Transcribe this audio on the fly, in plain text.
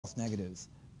negatives.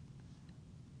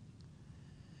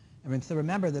 So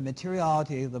remember, the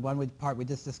materiality, the part we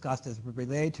just discussed, is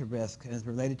related to risk and is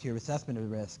related to your assessment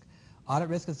of risk. Audit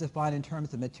risk is defined in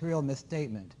terms of material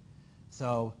misstatement.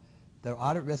 So the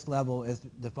audit risk level is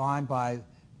defined by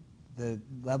the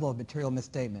level of material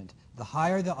misstatement. The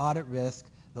higher the audit risk,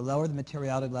 the lower the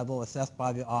materiality level assessed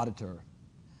by the auditor.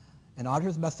 And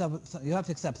auditors must have, you have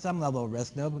to accept some level of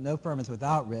risk. No firm is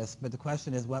without risk, but the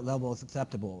question is what level is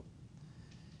acceptable.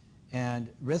 And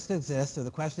risk exists, so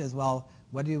the question is, well,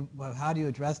 how do you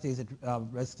address these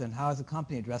risks, and how is the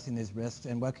company addressing these risks,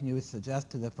 and what can you suggest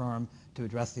to the firm to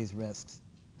address these risks?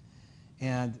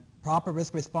 And proper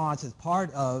risk response is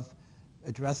part of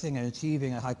addressing and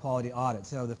achieving a high-quality audit.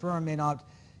 So the firm may not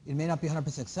be 100%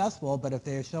 successful, but if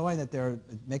they're showing that they're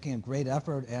making a great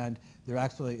effort and they're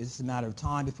actually, it's just a matter of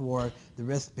time before the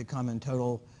risks become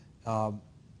totally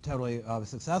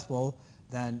successful,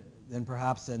 then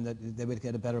perhaps they would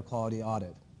get a better quality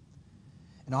audit.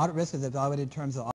 An audit risk is evaluated in terms of